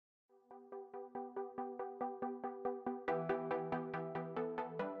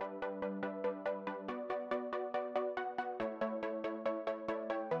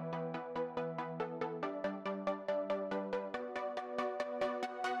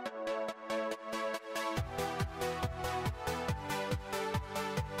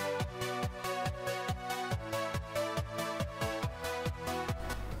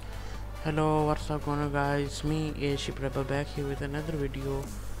Hello, what's up going on guys, me Airshiprebel back here with another video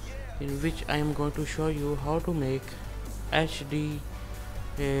in which I am going to show you how to make HD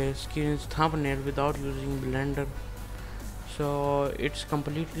skins thumbnail without using Blender. So it's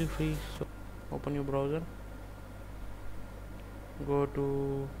completely free. So open your browser, go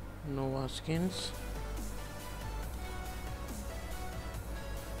to Nova Skins,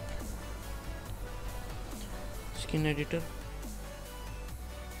 skin editor,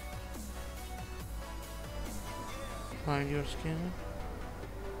 find your skin,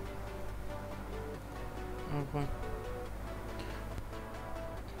 open,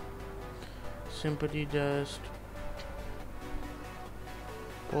 simply just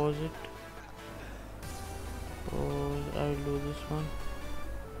pause it, pause. I will do this one.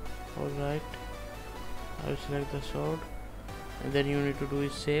 Alright, I will select the sword, and then you need to do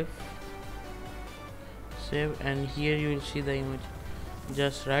is save, and here you will see the image.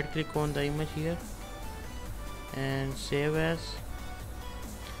 Just right click on the image here and save as,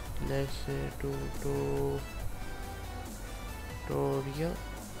 let's say tutorial,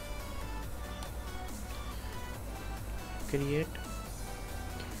 create.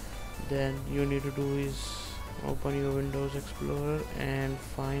 Then you need to do is open your Windows Explorer and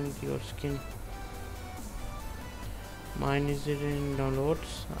find your skin. Mine is it in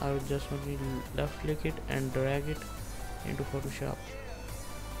downloads. I will just only left click it and drag it into Photoshop.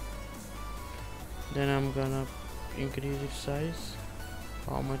 Then I'm gonna increase its size,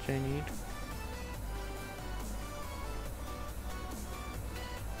 how much I need.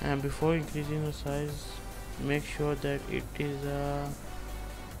 And before increasing the size, make sure that it is a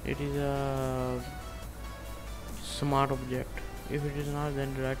smart object. If it is not,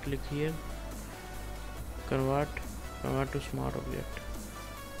 then right click here, convert to smart object.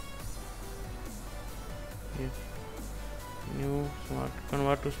 Here, new smart,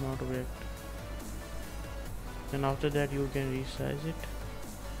 convert to smart object. Then after that you can resize it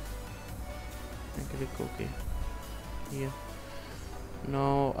and click OK. Here,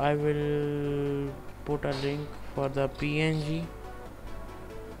 now I will put a link for the PNG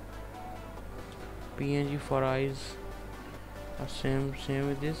for eyes. Same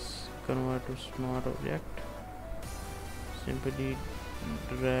with this, convert to smart object. Simply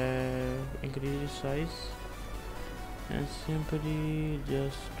increase its size and simply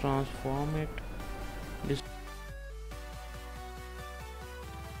just transform it. This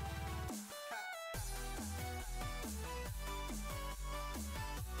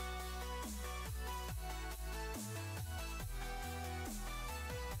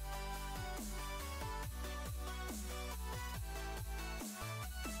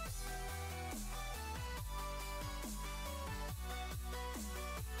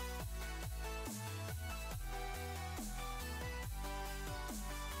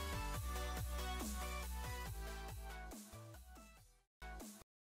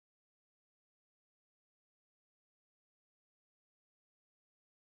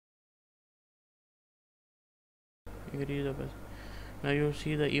increase the best. Now you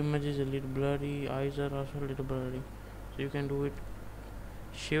see the image is a little blurry, eyes are also a little blurry. So you can do it,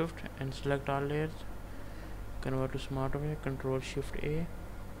 shift and select all layers, convert to smart object, control shift A,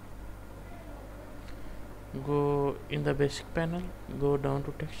 go in the basic panel, go down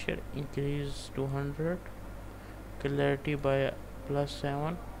to texture, increase to 100, clarity by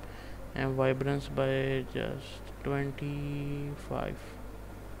 +7 and vibrance by just 25.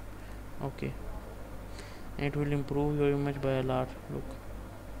 Okay, and it will improve your image by a lot. Look,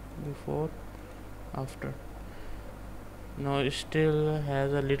 before, after. Now it still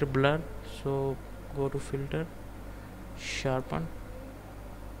has a little blur, so go to filter, sharpen,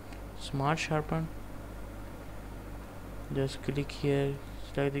 smart sharpen. Just click here,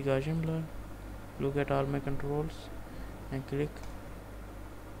 select the Gaussian blur, look at all my controls and click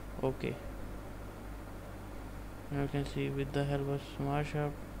OK. Now you can see with the help of smart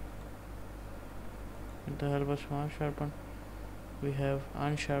sharpen, we have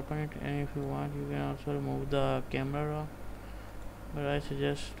unsharpen it, and if you want you can also remove the camera raw, but I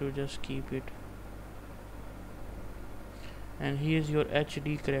suggest to just keep it. And here's your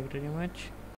HD character image.